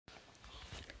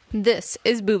This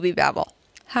is Booby Babble.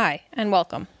 Hi, and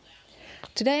welcome.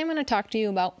 Today I'm going to talk to you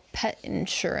about pet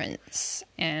insurance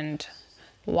and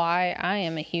why I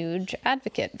am a huge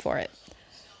advocate for it.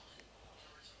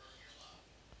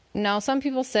 Now, some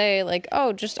people say, like,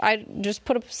 I just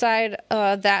put aside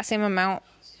that same amount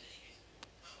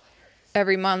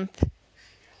every month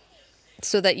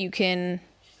so that you can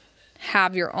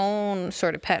have your own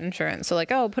sort of pet insurance. So, like,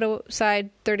 put aside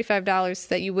 $35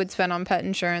 that you would spend on pet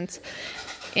insurance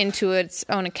into its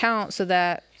own account so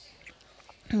that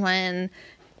when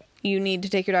you need to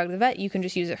take your dog to the vet, you can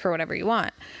just use it for whatever you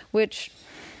want, which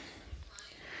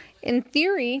in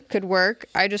theory could work.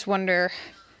 I just wonder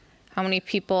how many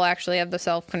people actually have the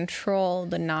self-control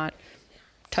to not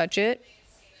touch it.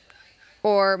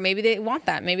 Or maybe they want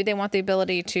that. Maybe they want the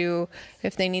ability to,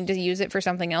 if they need to use it for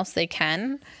something else, they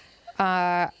can.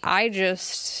 I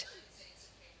guess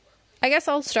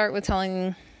I'll start with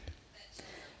telling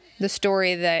the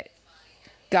story that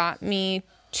got me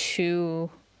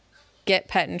to get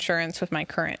pet insurance with my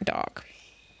current dog.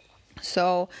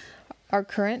 So our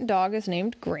current dog is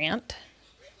named Grant,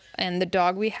 and the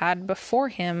dog we had before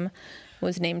him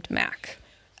was named Mac.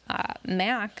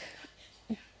 Mac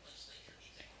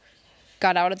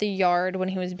got out of the yard when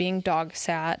he was being dog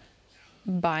sat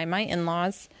by my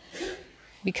in-laws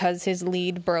because his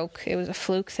lead broke. It was a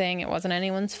fluke thing. It wasn't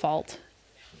anyone's fault.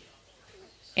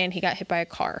 And he got hit by a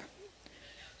car.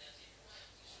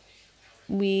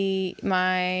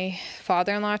 My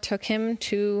father-in-law took him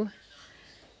to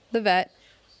the vet,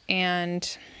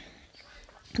 and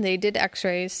they did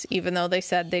x-rays, even though they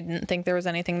said they didn't think there was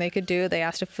anything they could do. They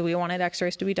asked if we wanted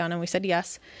x-rays to be done, and we said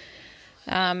yes.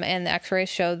 And the x-rays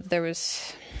showed there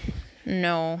was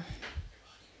no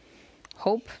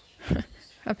hope,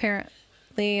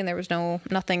 apparently, and there was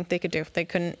nothing they could do. They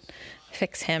couldn't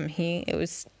fix him. It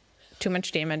was too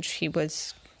much damage.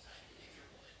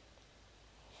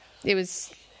 It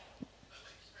was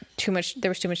too much. There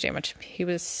was too much damage. He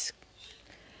was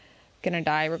gonna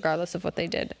die regardless of what they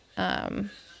did.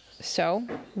 So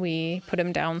we put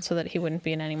him down so that he wouldn't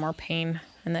be in any more pain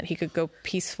and that he could go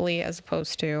peacefully as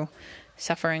opposed to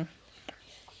suffering.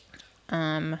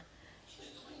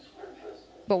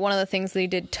 But one of the things they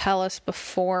did tell us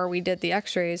before we did the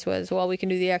x-rays was, well, we can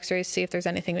do the x-rays, see if there's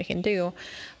anything we can do.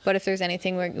 But if there's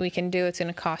anything we can do, it's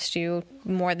going to cost you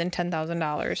more than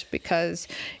 $10,000 because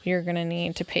you're going to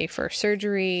need to pay for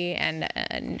surgery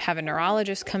and have a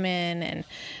neurologist come in. And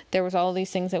there was all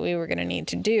these things that we were going to need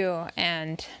to do.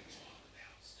 And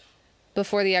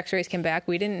before the x-rays came back,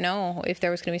 we didn't know if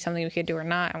there was going to be something we could do or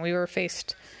not. And we were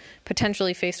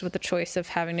potentially faced with the choice of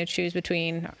having to choose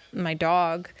between my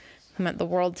dog, who meant the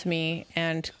world to me,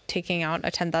 and taking out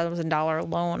a $10,000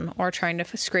 loan or trying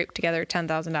to scrape together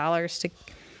 $10,000 to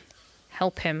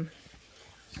help him.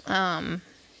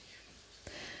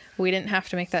 We didn't have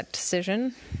to make that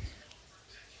decision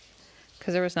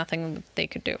because there was nothing they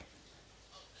could do.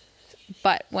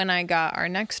 But when I got our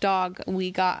next dog,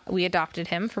 we adopted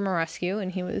him from a rescue,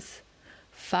 and he was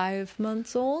 5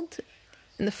 months old.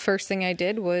 And the first thing I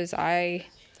did was I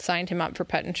signed him up for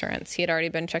pet insurance. He had already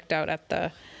been checked out at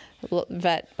the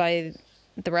vet by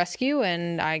the rescue,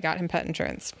 and I got him pet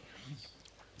insurance.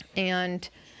 And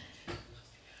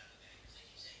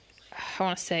I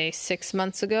want to say 6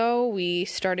 months ago, we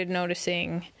started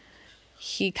noticing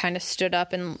he kind of stood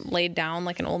up and laid down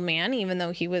like an old man, even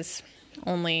though he was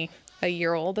only a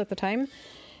year old at the time.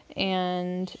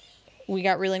 And we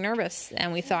got really nervous,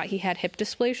 and we thought he had hip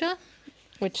dysplasia,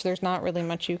 which there's not really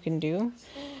much you can do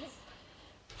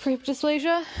for hip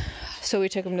dysplasia. So we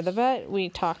took him to the vet. We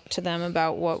talked to them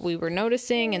about what we were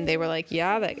noticing, and they were like,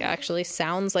 yeah, that actually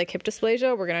sounds like hip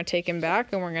dysplasia. We're going to take him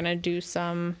back, and we're going to do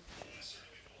some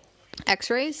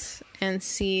x-rays and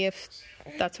see if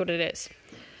that's what it is.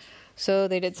 So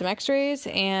they did some x-rays,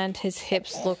 and his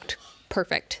hips looked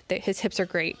perfect. His hips are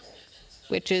great,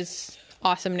 which is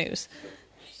awesome news.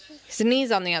 His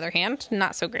knees, on the other hand,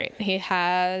 not so great. He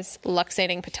has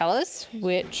luxating patellas,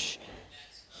 which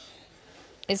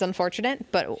is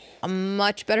unfortunate, but a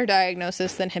much better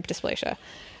diagnosis than hip dysplasia.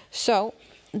 So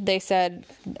they said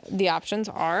the options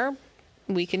are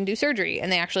we can do surgery,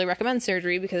 and they actually recommend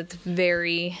surgery because it's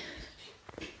very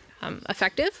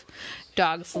effective.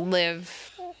 Dogs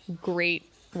live great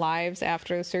lives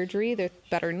after the surgery. They're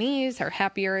better knees, are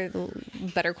happier,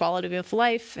 better quality of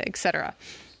life, etc.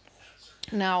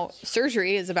 Now,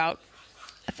 surgery is about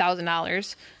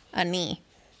 $1,000 a knee.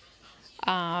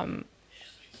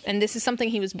 And this is something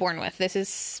he was born with. This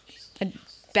is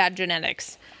bad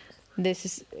genetics.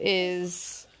 This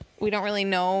is we don't really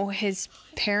know his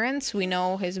parents. We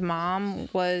know his mom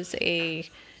was a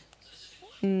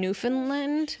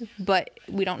Newfoundland, but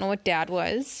we don't know what Dad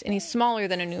was. And he's smaller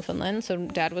than a Newfoundland, so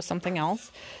Dad was something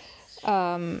else.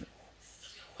 And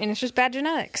it's just bad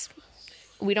genetics.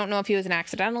 We don't know if he was an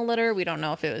accidental litter. We don't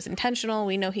know if it was intentional.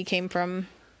 We know he came from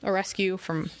a rescue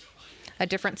from a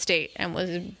different state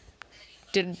and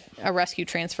did a rescue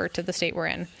transfer to the state we're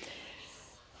in.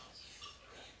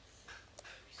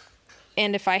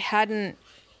 And if I hadn't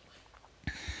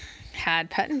had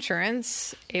pet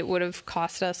insurance, it would have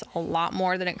cost us a lot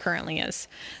more than it currently is.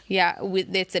 Yeah,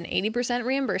 it's an 80%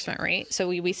 reimbursement rate, so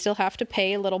we still have to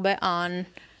pay a little bit on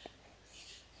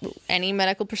any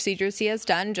medical procedures he has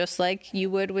done, just like you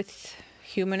would with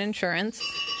human insurance.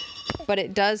 But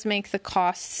it does make the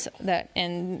costs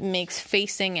and makes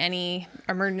facing any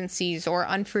emergencies or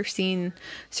unforeseen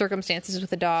circumstances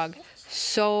with a dog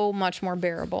so much more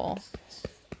bearable.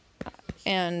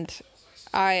 And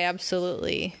I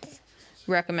absolutely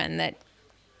recommend that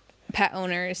pet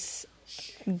owners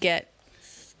get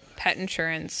pet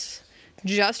insurance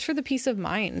just for the peace of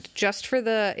mind,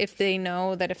 if they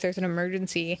know that if there's an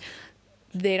emergency,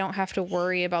 they don't have to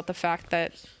worry about the fact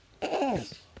that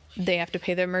they have to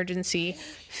pay the emergency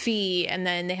fee and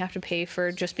then they have to pay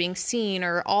for just being seen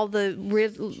or all the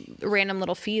random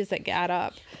little fees that add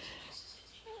up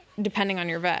depending on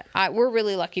your vet. We're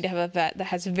really lucky to have a vet that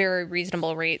has very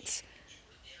reasonable rates,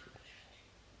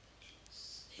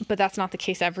 but that's not the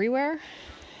case everywhere.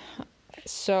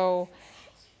 So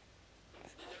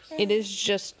it is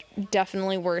just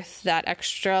definitely worth that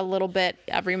extra little bit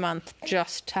every month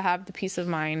just to have the peace of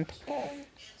mind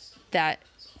that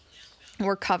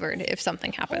we're covered if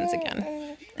something happens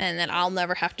again, and that I'll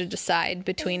never have to decide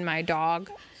between my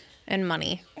dog and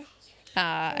money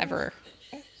ever,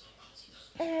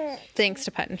 thanks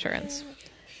to pet insurance.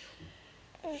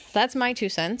 That's my 2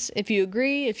 cents. If you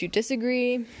agree, if you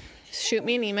disagree, shoot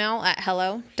me an email at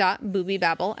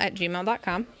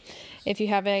hello.boobybabble@gmail.com. If you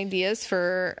have ideas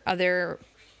for other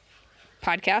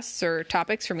podcasts or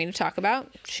topics for me to talk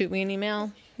about, shoot me an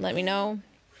email. Let me know.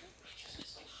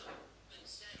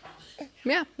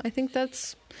 Yeah, I think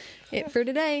that's it for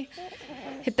today.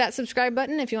 Hit that subscribe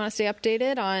button if you want to stay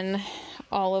updated on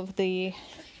all of the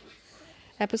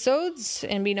episodes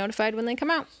and be notified when they come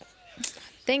out.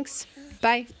 Thanks.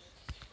 Bye.